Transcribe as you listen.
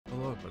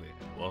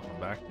welcome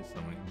back to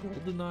some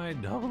GoldenEye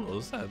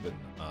 007.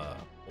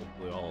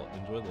 Hopefully y'all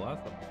enjoyed the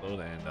last episode,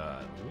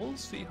 and we'll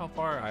see how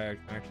far I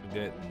can actually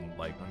get in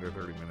like under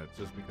 30 minutes,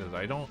 just because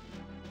I don't,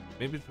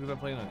 maybe it's because I'm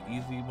playing on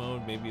easy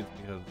mode, maybe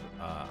it's because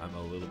I'm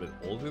a little bit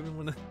older than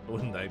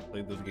when I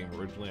played this game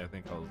originally. I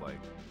think I was like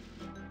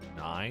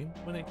 9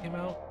 when it came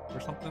out or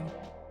something.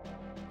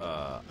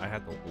 I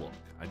had to look.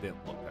 I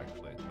didn't look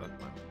actually.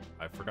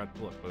 I forgot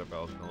to look, whatever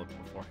I was gonna look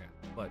beforehand.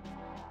 But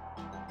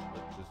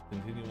let's just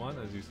continue on.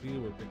 As you see,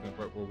 we're picking up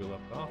right where we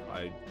left off.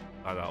 I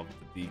got out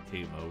of the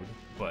DK mode,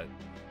 but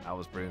that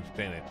was pretty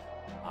entertaining.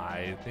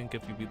 I think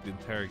if you beat the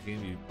entire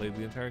game, you played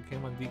the entire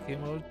game on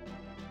DK mode.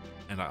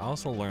 And I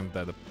also learned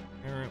that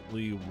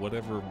apparently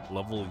whatever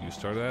level you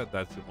start at,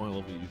 that's the only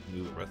level you can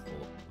do the rest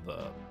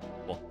of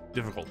the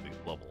difficulty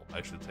level,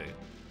 I should say.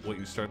 What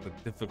you start the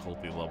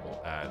difficulty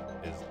level at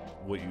is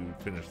what you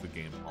finish the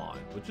game on,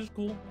 which is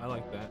cool. I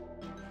like that.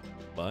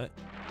 But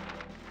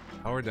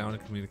power down a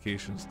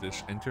communications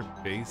dish, enter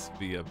base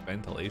via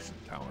ventilation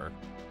tower.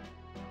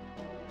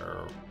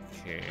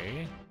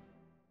 Okay.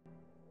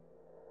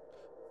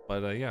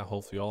 But yeah,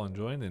 hopefully y'all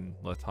enjoying, and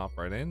let's hop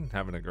right in,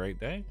 having a great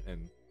day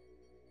and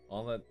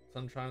all that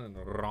sunshine and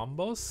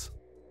rhombos.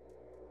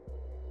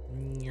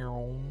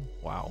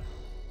 Wow.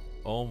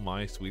 Oh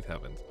my sweet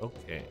heavens.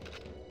 Okay.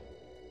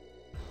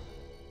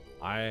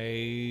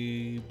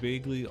 I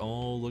vaguely,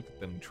 oh, look at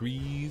them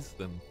trees,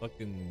 them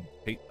fucking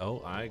hate.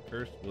 Oh, I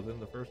cursed within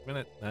the first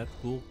minute. That's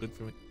cool. Good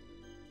for me.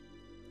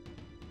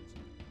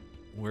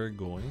 We're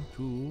going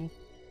to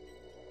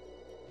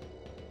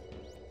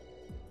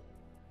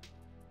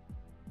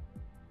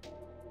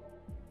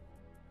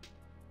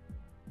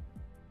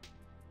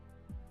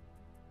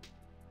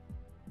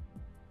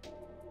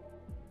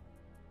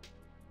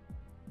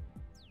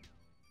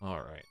all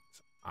right.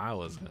 I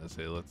was gonna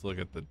say, let's look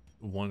at the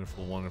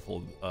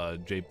wonderful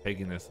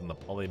JPEGiness and the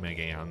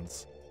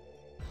polymegans.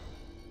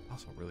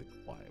 Also really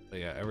quiet, but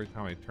yeah, every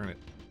time I turn it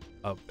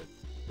up, it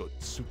goes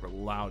super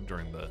loud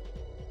during the.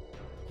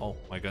 Oh,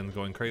 my gun's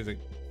going crazy.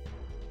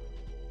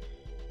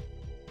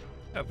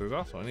 Yeah, if there's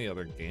also any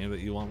other game that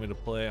you want me to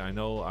play, I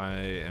know I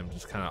am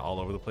just kind of all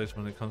over the place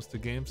when it comes to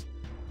games.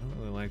 I don't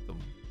really like the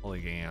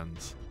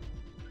polygons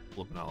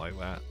flipping out like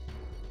that.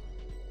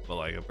 But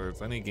like, if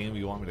there's any game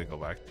you want me to go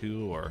back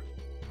to or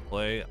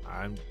play,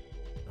 I'm.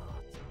 Oh,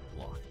 it's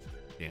locked.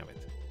 Damn it.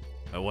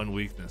 My one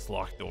weakness: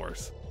 locked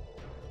doors.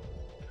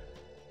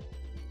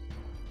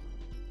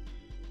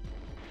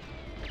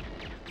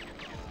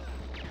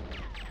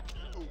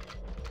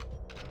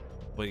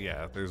 But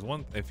yeah, if there's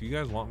one, if you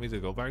guys want me to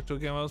go back to a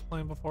game I was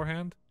playing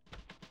beforehand,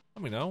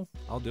 let me know.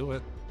 I'll do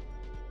it.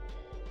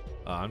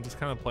 I'm just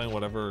kind of playing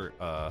whatever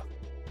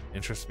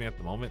interests me at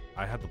the moment.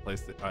 I had the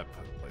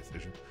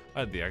PlayStation. I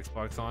had the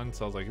Xbox on,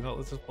 so I was like, you know,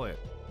 let's just play it.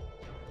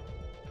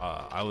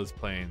 I was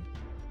playing.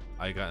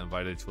 I got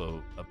invited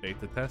to a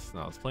beta test,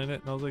 and I was playing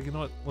it, and I was like, you know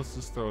what? Let's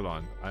just throw it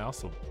on. I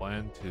also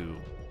plan to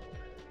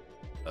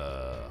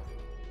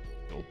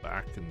go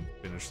back and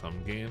finish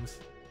some games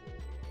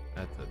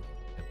at the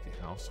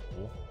empty house.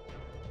 Cool.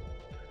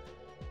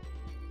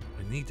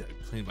 I need to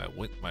clean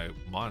my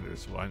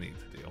monitors. What I need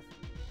to do.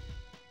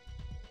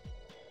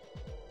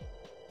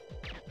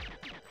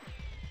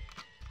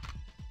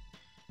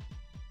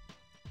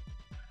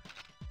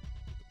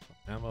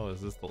 Ammo.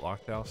 Is this the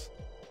locked house?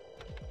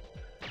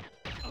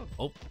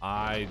 Oh,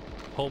 I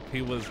hope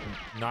he was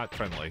not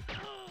friendly.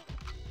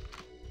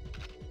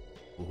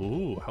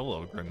 Ooh,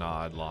 hello,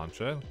 grenade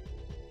launcher.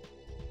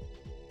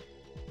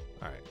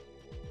 Alright.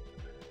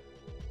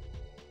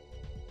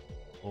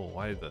 Oh,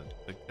 why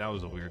that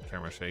was a weird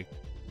camera shake.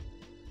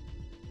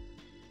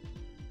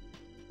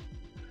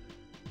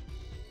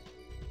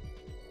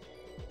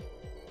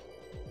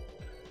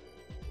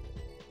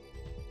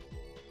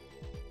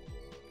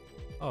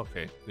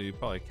 Okay, so you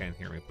probably can't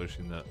hear me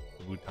pushing the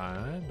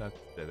button. That's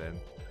dead end.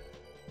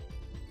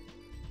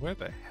 Where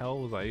the hell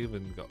was I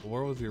even go?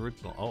 Where was the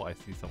original? Oh, I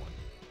see someone.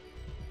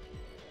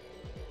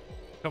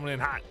 Coming in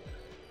hot.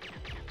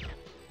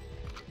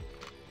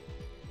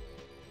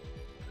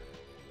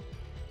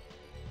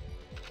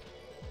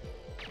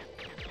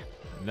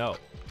 No. Are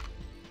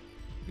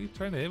you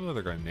trying to hit me with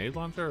a grenade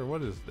launcher, or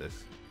what is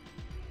this?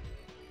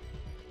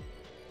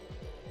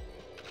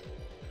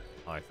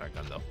 I like that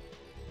gun though.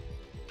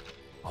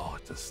 Oh,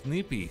 it's a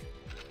sneepy.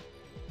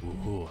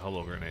 Ooh,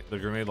 hello grenade. The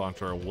grenade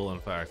launcher will in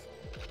fact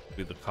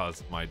be the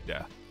cause of my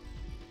death.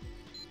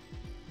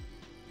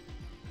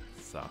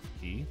 Soft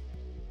key.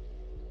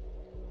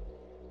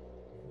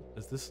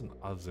 Is this an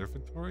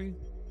observatory?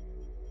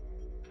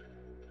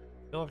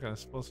 I feel like I'm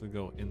supposed to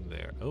go in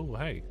there. Oh,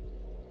 hey.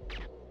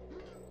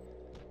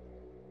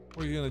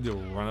 What are you gonna do?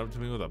 Run up to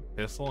me with a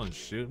pistol and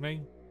shoot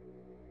me?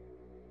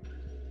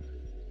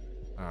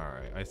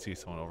 Alright, I see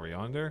someone over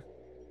yonder.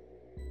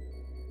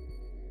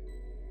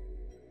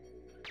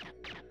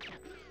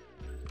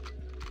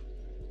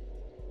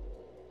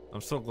 I'm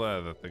so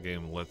glad that the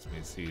game lets me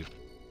see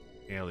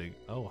Allie.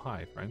 Oh,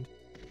 hi, friend.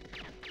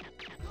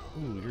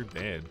 Ooh, you're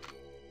dead.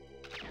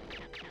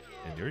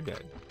 And you're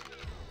dead.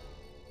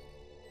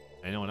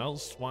 Anyone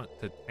else want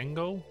to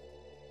tango?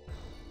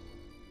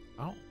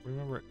 I don't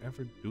remember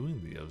ever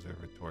doing the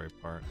observatory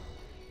part.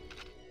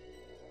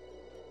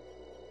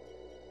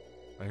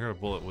 I heard a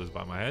bullet whiz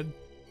by my head.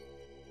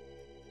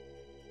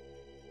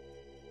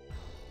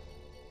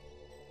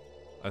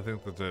 I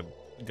think there's a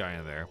guy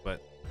in there,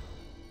 but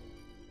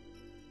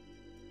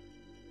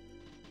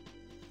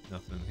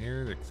nothing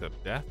here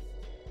except death.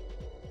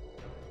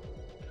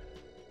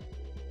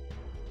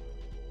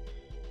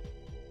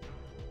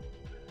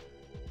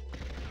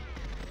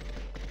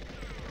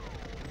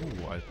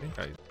 Ooh, I think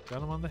I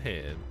got him on the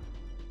head.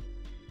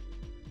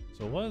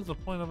 So what is the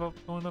point of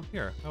going up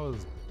here? That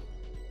was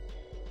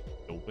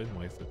stupid,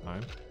 waste of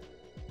time.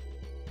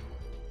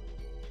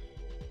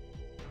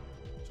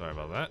 Sorry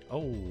about that.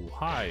 Oh,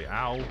 hi,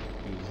 ow,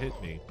 you hit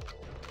me.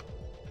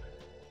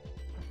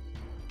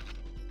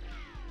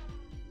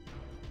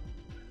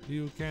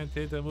 You can't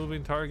hit a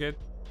moving target.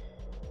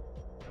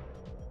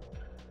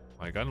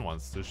 My gun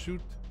wants to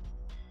shoot.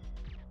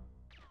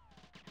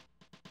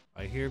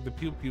 I hear the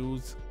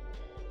pew-pews.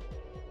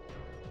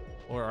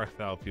 Or art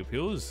thou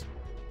pew-pews?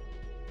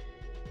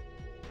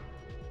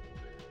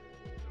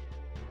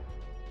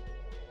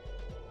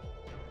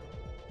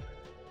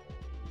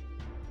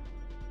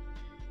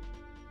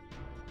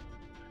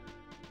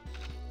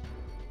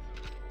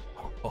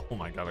 Oh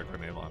my god, a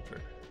grenade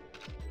launcher.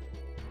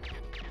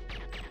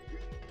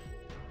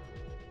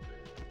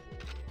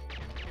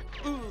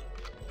 Ooh,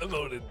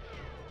 emoted.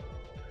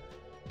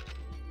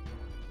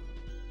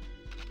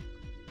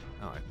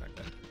 I like that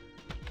guy.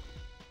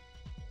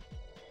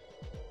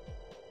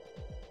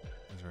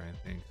 Is there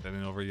anything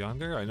sitting over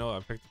yonder? I know I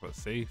picked up a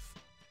safe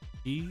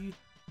key.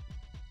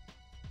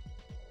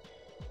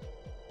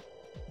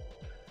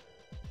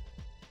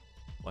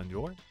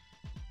 Bonjour.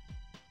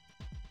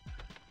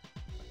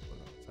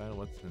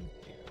 What's in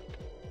here?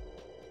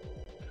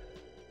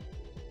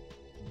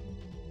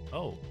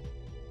 Oh,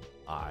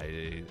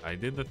 I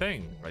did the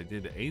thing. I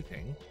did a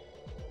thing.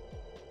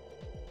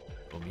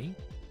 Oh, me?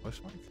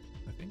 Question mark?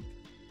 I think.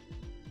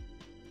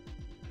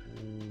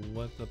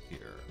 What's up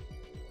here?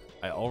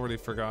 I already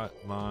forgot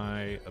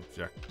my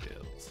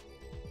objectives.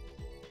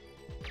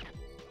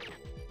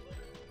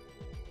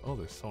 Oh,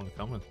 there's someone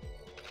coming.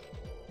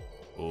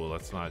 Oh,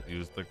 let's not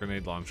use the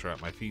grenade launcher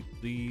at my feet,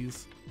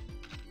 please.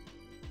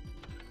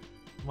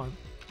 Come on,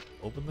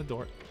 open the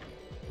door.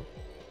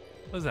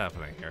 What's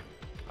happening here?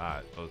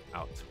 It goes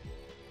out.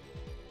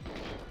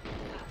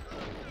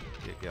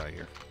 Get out of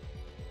here.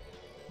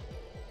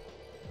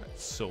 Right,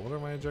 so what are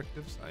my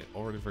objectives? I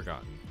already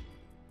forgotten.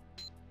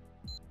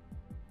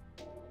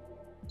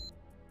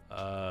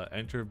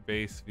 Enter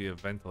base via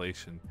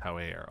ventilation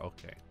tower.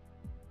 Okay.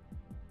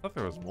 I thought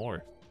there was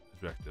more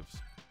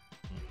objectives.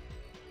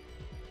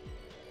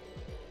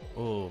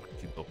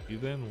 Okie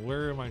dokie then.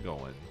 Where am I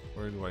going?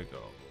 Where do I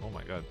go? Oh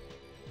my god.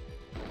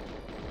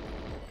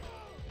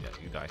 Yeah,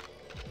 you die.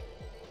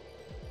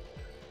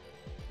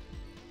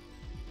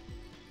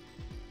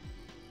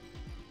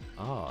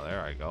 Oh,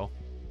 there I go.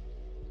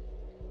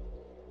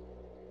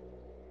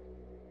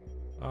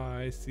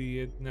 I see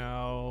it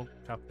now,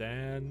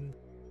 Captain.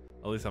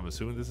 At least I'm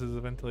assuming this is a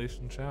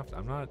ventilation shaft.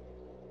 I'm not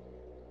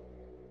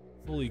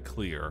fully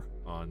clear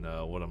on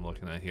what I'm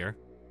looking at here.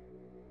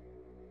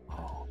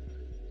 Oh.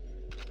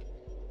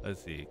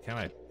 Let's see. Can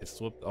I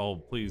slip? Oh,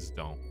 please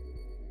don't.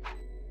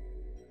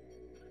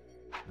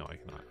 No, I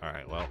cannot.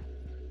 Alright, well.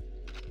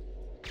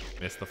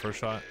 Missed the first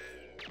shot.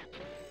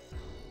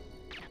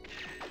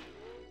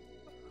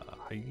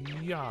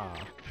 Yeah.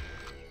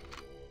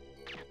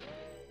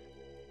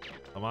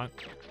 Come on.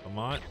 Come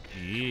on.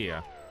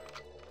 Yeah.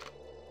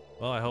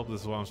 Well, I hope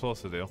this is what I'm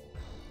supposed to do.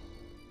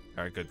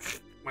 Alright, good.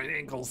 My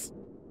ankles.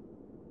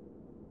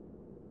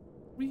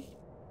 Whee.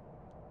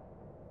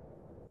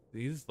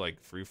 These, like,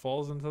 free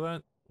falls into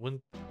that?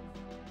 When...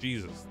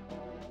 Jesus.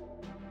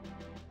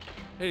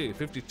 Hey,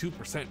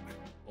 52%.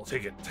 We'll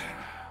take it.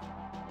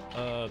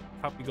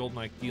 Copy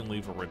GoldenEye key and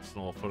leave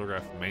original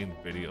photograph main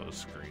video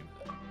screen.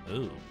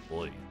 Oh,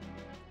 boy.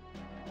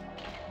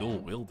 Dual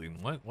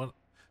wielding. What?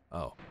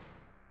 Oh.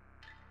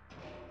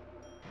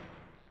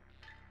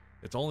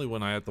 It's only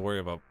when I have to worry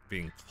about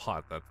being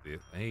caught that's the...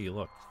 Hey,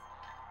 look.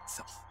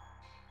 Self.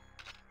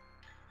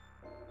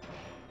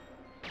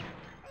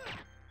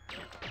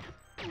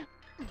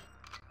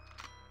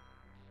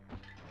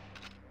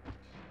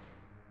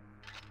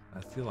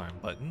 That's the alarm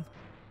button.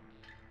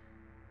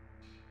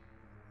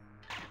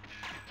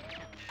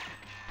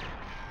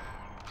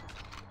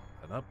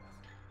 That up.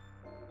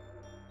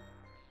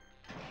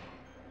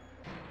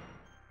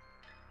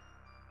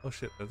 Oh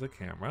shit, there's a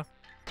camera.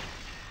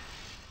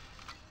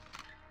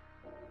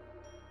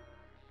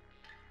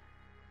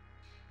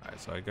 Alright,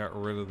 so I got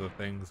rid of the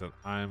things that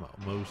I'm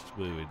most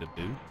worried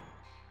about.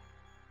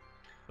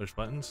 Push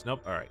buttons?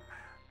 Nope, alright.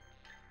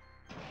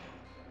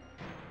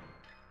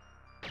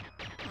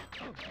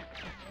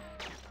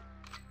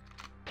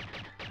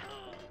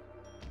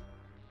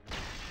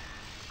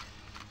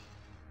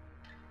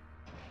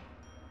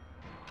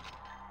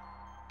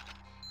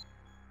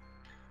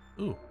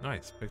 Ooh,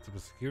 nice. Picked up a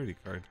security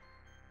card.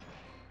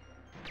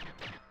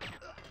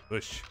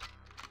 Push.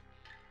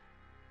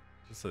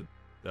 This is a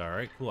All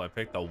right, cool. I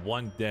picked the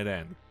one dead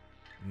end.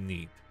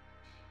 Neat.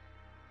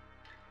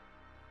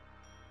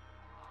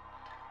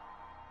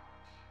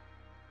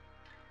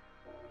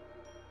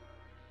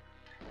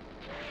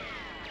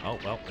 Oh,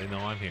 well, they know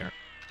I'm here.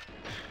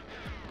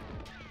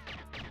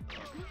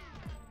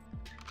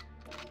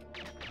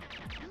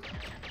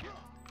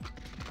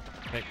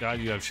 Thank God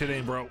you have shit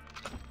aim, bro.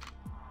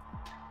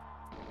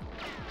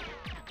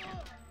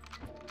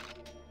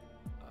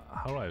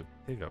 How do I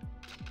take a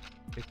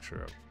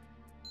picture of?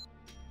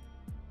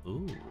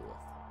 Ooh.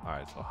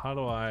 Alright, so how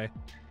do I?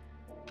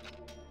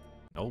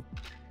 Nope.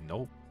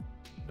 Nope.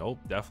 Nope.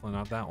 Definitely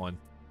not that one.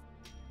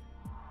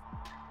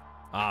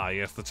 Ah,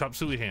 yes, the chop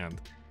suey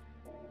hand.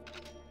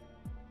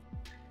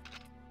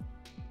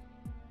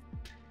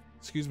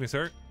 Excuse me,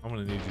 sir. I'm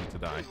gonna need you to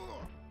die.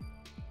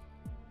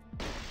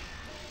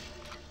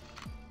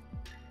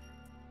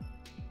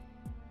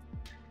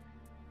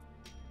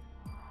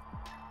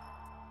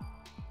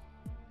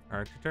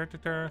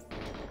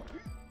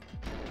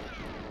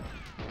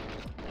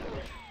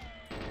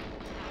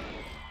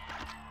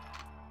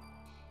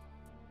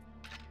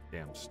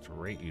 Damn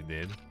straight you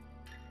did.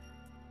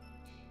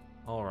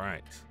 All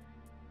right.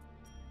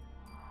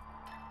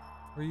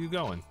 Where are you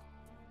going?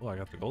 Oh, I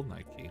got the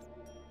GoldenEye key.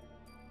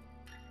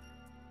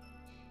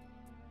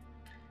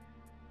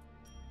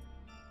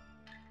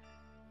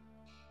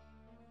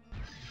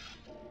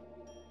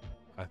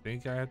 I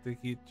think I have to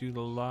keep you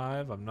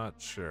alive. I'm not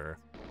sure.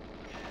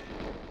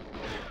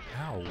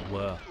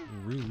 Ow,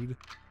 rude.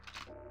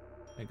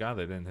 Thank God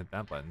they didn't hit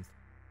that button.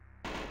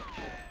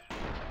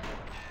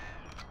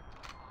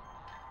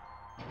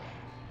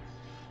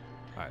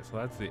 Alright, so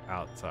that's the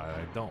outside.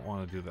 I don't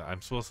want to do that.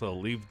 I'm supposed to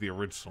leave the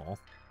original.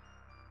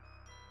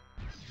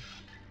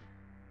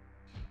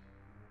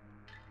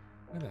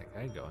 Where'd that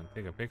guy go? And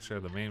take a picture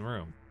of the main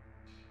room.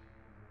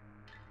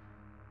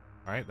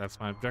 Alright, that's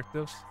my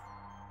objectives.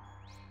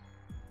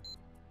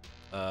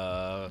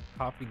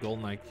 Copy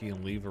GoldenEye key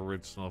and leave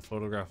original.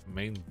 Photograph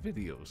main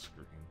video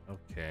screen.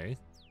 Okay.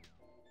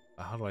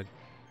 How do I?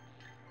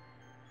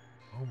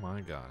 Oh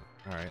my God.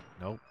 All right.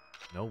 Nope.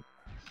 Nope.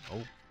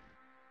 Nope.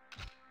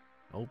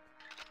 Nope.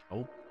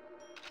 Nope.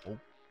 Nope.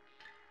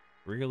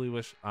 Really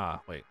wish.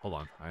 Ah, wait. Hold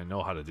on. I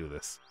know how to do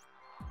this.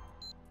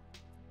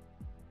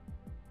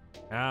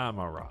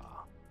 Camera.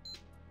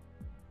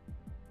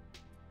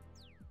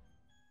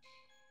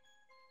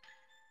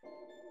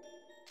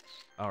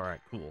 All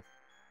right. Cool.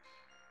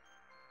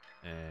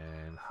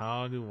 And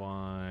how do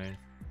I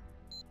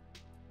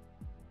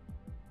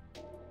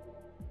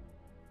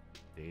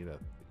data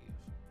thief?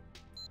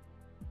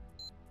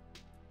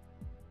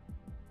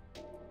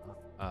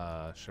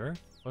 Sure.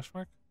 Question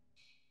mark.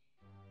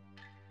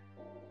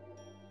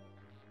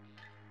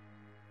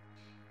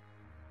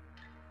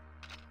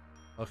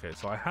 Okay,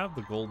 so I have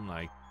the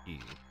GoldenEye key.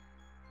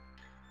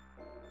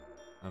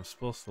 I'm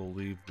supposed to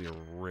leave the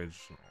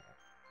original.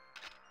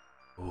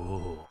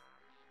 Ooh.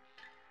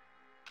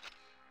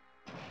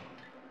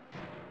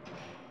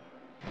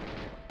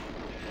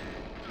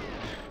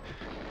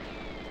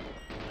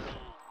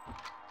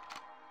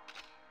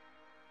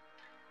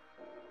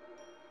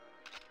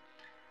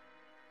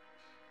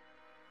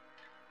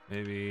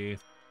 Maybe.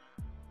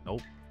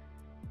 Nope.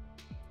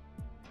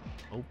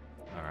 Nope.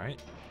 All right.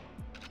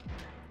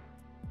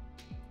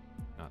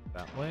 Not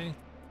that way.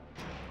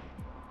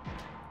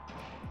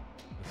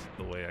 This is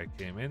the way I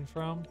came in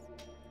from.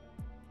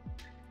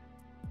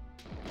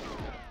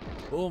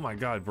 Oh my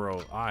God,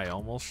 bro. I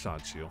almost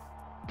shot you.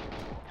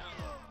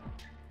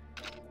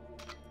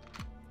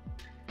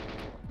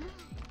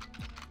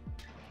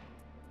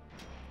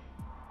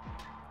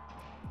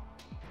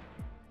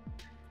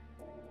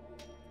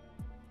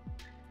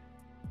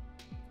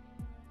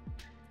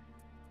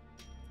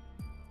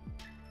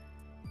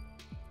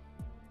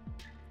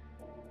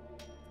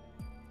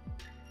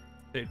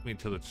 Take me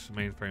to the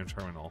mainframe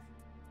terminal.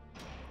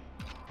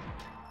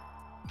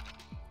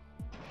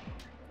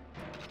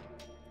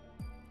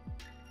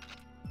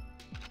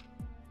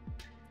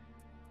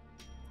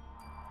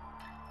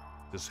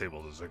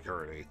 Disable the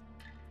security.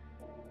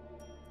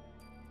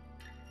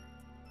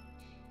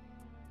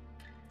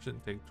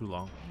 Shouldn't take too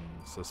long.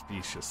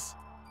 Suspicious.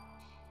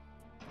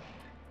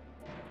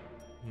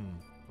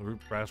 The root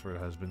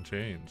password has been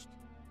changed.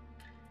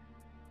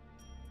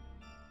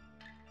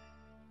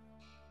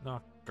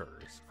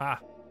 Knockers. Ha!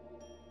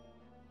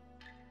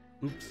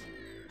 Oops.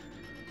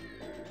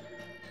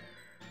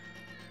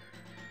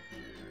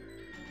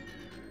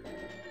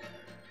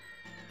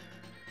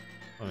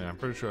 I mean, I'm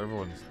pretty sure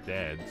everyone's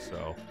dead,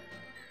 so...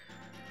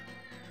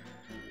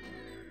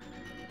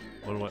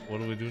 What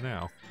do we do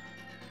now?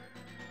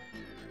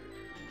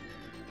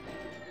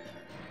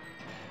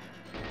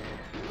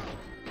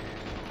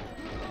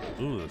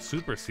 Ooh, the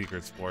super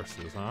secret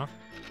forces, huh?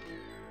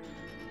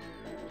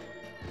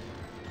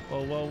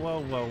 Whoa, whoa,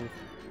 whoa, whoa.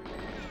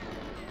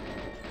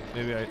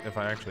 Maybe if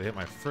I actually hit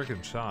my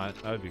frickin' shot,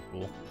 that would be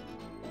cool.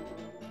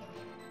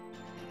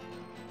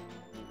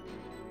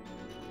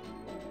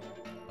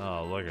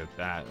 Oh, look at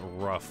that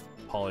rough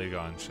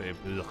polygon shape.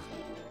 Ugh.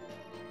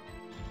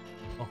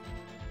 Oh,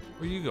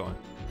 where are you going?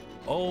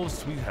 Oh,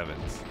 sweet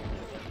heavens.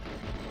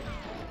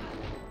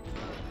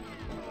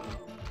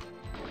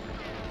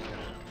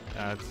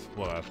 That's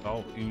what I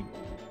thought you...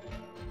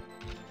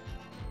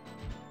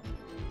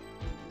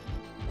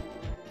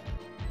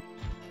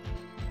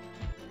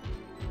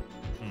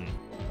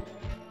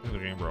 The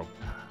game broke.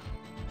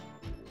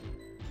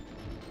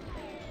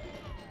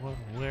 Well,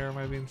 where am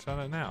I being shot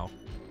at now?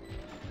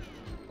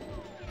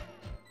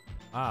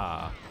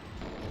 Ah.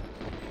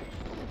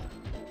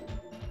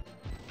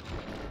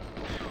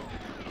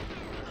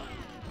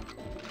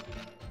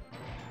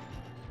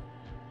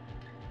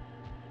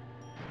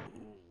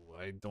 Ooh,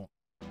 I don't...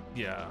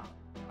 Yeah.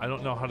 I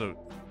don't know how to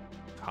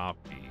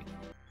copy.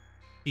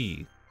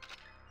 E.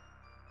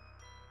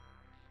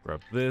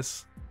 Grab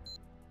this.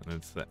 And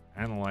it's the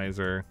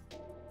analyzer.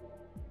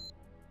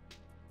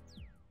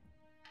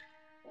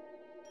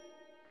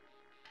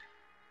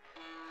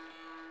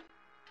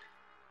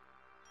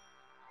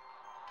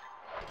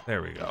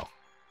 There we go.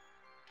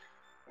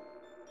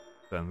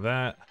 Then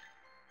that.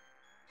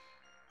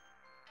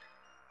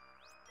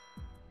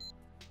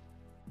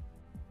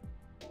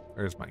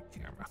 Where's my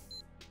camera?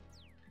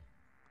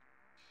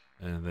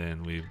 And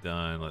then we've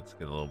done, let's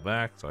get a little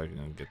back so I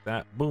can get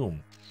that.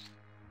 Boom.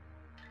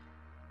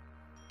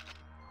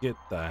 Get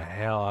the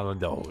hell out of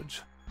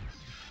Dodge.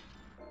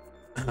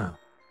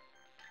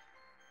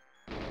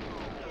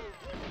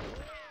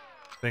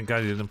 Thank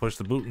God you didn't push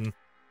the button.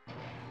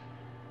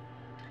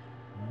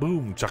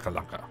 Boom,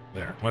 chakalaka.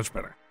 There, much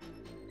better.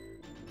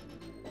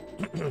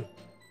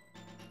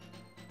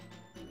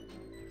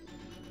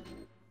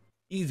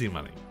 Easy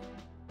money.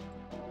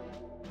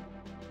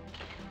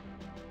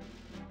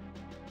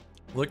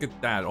 Look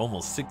at that,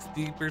 almost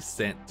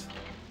 60%.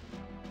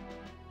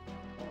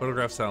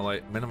 Photograph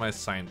satellite, minimize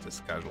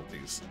scientist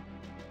casualties.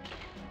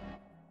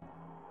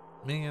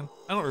 Man,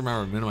 I don't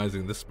remember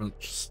minimizing this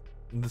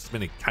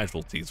many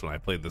casualties when I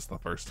played this the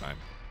first time.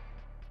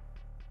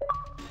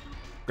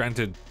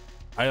 Granted,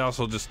 I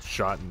also just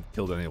shot and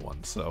killed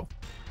anyone, so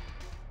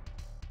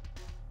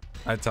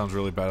that sounds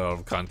really bad out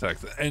of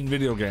context. In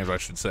video games, I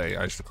should say,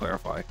 I should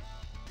clarify.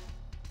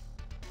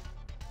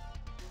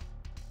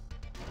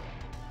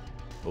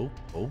 Oh,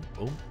 oh,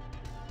 oh.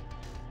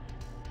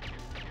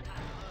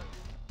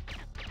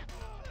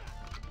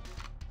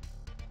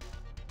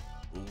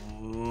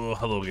 Ooh,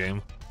 hello,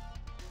 game.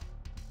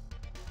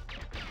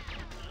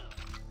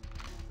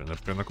 Been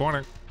up in the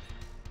corner.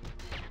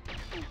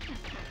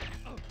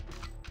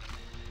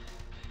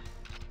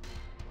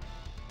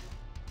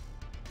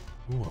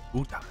 Ooh, a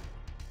boot time.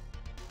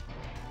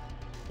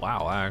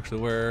 Wow, that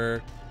actually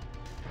worked.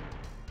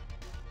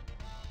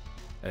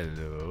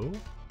 Hello.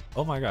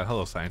 Oh my God,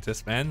 hello,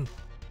 scientist man.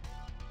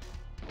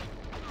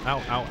 Ow,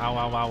 ow, ow,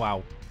 ow, ow,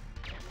 ow.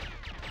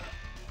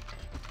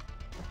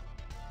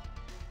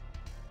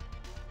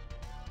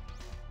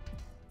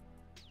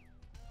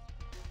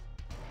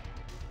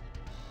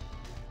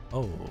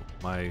 Oh,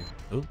 my...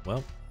 Oh,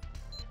 well.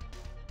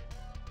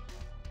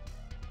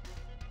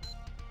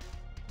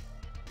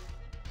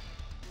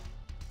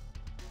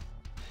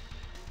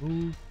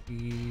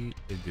 Ookie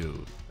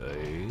do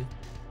they?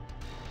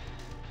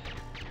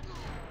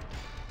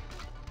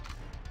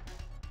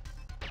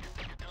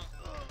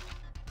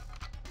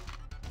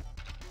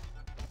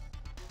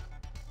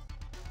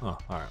 Oh,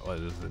 alright, what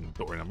is in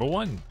door number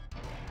 1?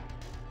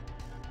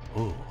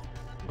 Oh,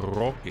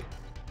 rocket.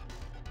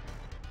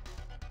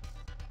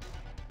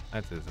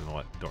 That isn't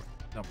what door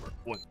number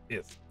 1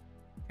 is.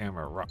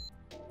 Camera rock.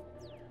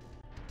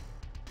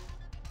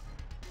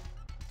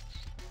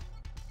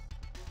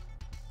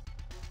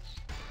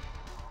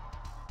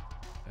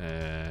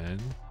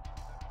 And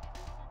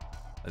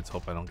let's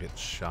hope I don't get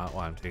shot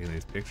while I'm taking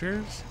these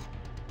pictures.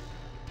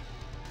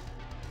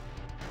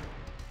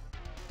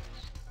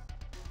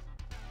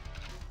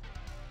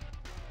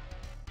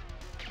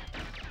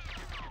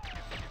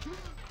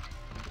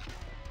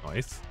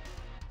 Nice.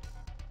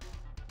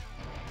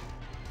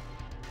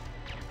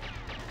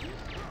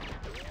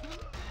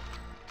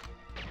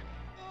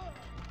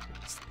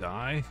 Let's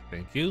die.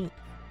 Thank you.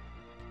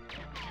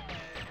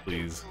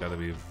 Please, gotta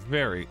be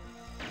very...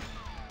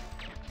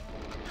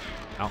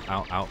 Ow,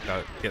 ow, ow.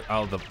 Gotta get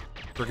out of the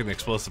freaking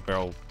explosive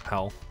barrel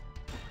hell.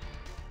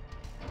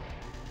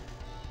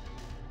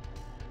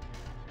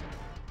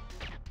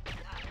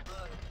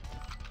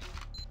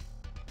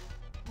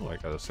 Oh, I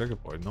got a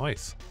circuit board.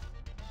 Nice.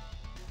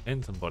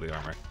 And some body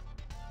armor.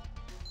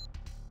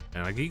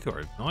 And a key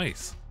card.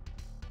 Nice.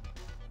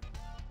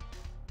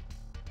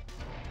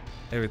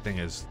 Everything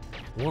is...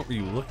 What were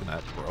you looking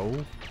at,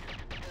 bro?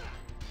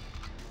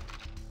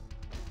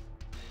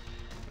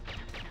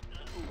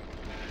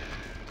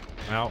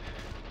 Ow.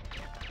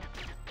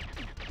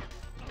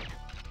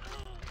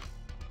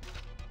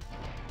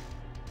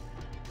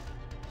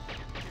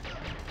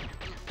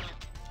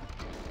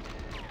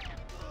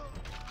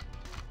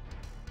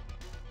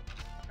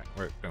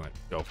 We're gonna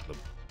go for the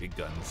big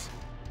guns.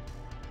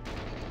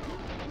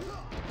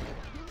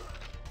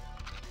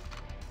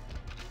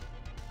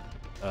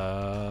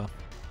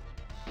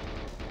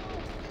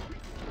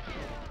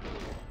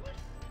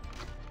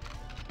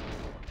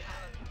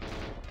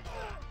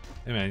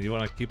 Hey man, you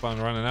want to keep on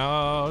running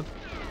out?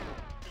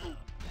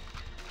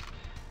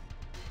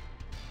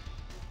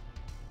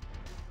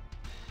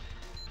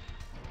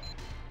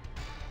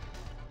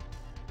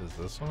 Is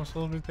this one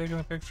supposed to be taking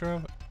a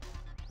picture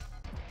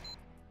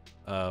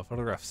of?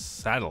 Photograph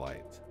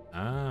satellite.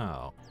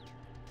 Oh.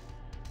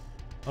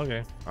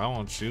 Okay, I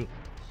won't shoot.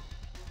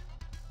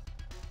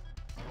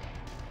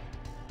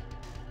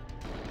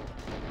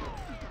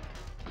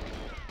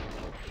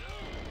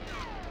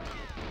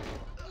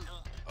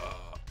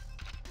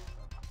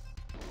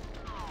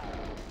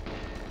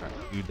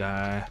 You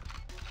die.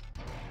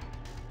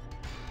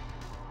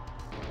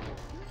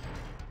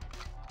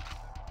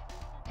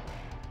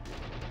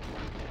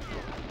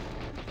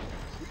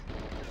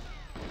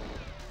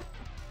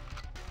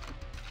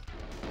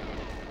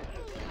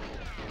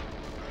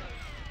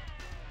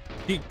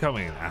 Keep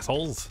coming,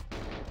 assholes.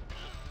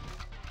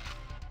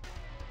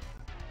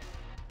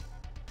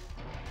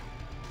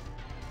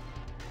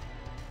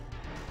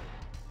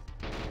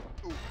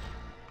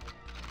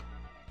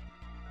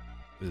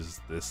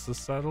 Is this the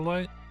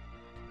satellite?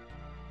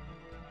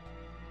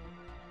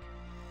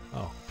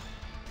 Oh.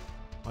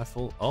 My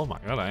full. Oh my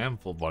god, I am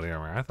full body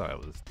armor. I thought I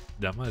was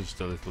damaged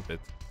a little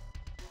bit.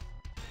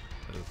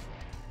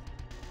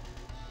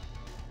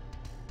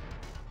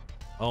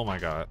 Oh my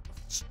god.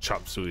 It's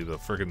chop suey the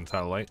friggin'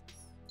 satellite.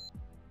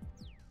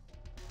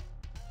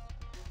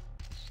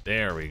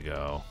 There we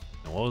go.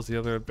 And what was the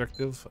other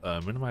objective?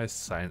 Minimize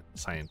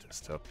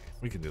scientist. Okay,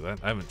 we can do that.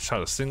 I haven't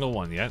shot a single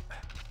one yet.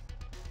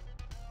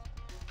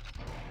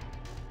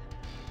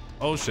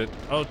 Oh shit.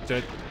 Oh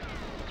shit.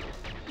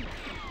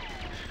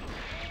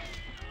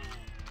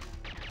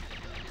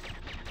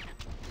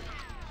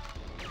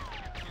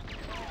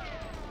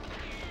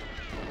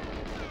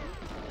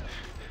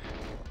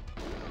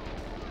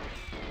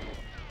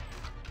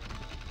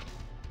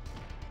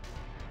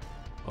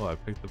 Oh, I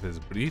picked up his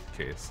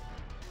briefcase.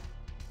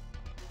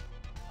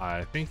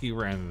 I think he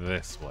ran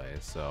this way,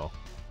 so.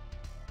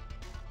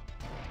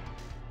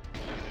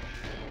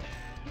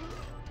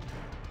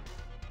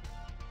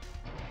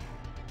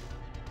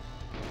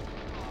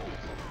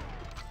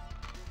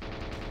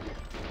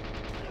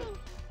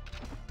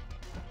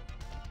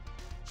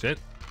 Shit.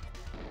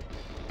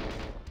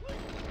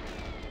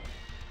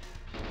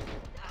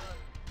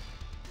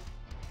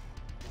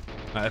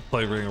 I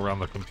play ring around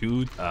the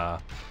computer.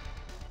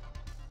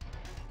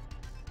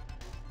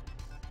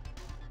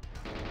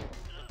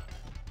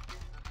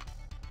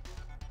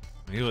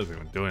 He wasn't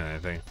even doing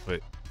anything,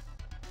 but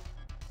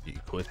he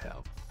could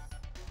have.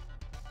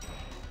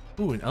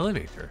 Ooh, an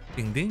elevator.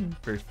 Ding ding,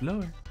 first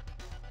floor.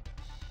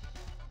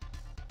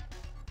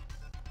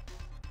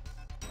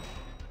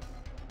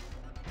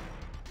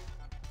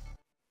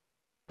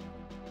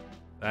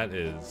 That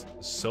is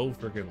so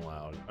freaking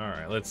loud.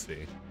 Alright, let's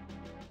see.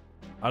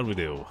 How do we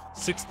do?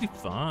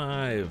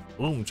 65.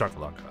 Boom,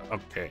 chakalaka.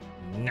 Okay,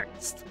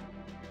 next.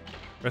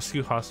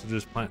 Rescue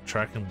hostages, plant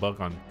tracking bug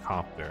on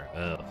copter.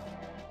 Ugh.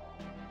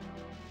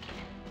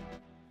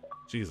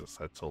 Jesus,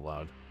 that's so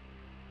loud.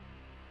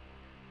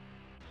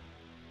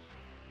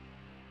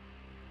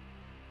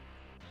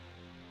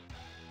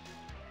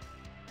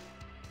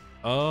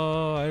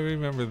 Oh, I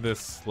remember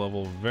this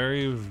level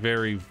very,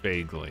 very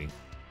vaguely.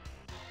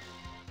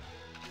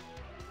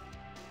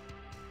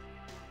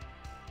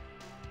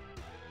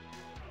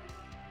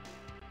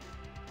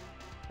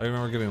 I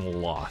remember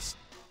getting lost.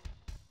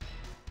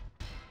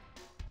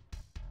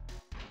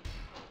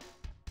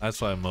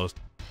 That's why most...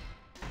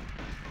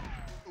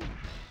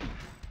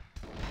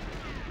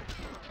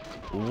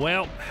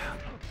 Well,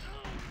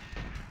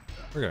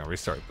 we're gonna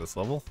restart this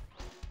level.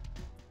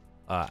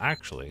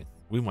 Actually,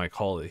 we might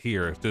call it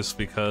here just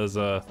because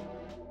I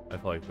feel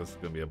like this is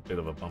gonna be a bit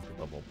of a bumpy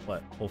level,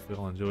 but hopefully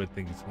you'll enjoy it.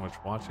 Thank you so much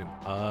for watching.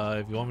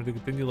 If you want me to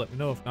continue, let me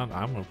know. If not,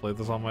 I'm gonna play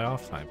this on my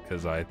off time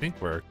because I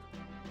think we're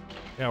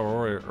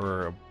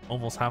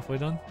almost halfway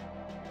done.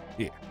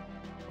 Yeah,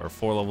 we're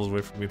 4 levels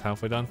away from being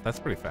halfway done. That's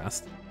pretty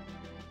fast.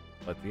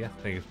 But yeah,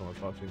 thank you so much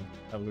for watching.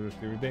 Have a good rest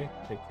of your day.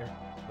 Take care.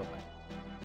 Bye bye.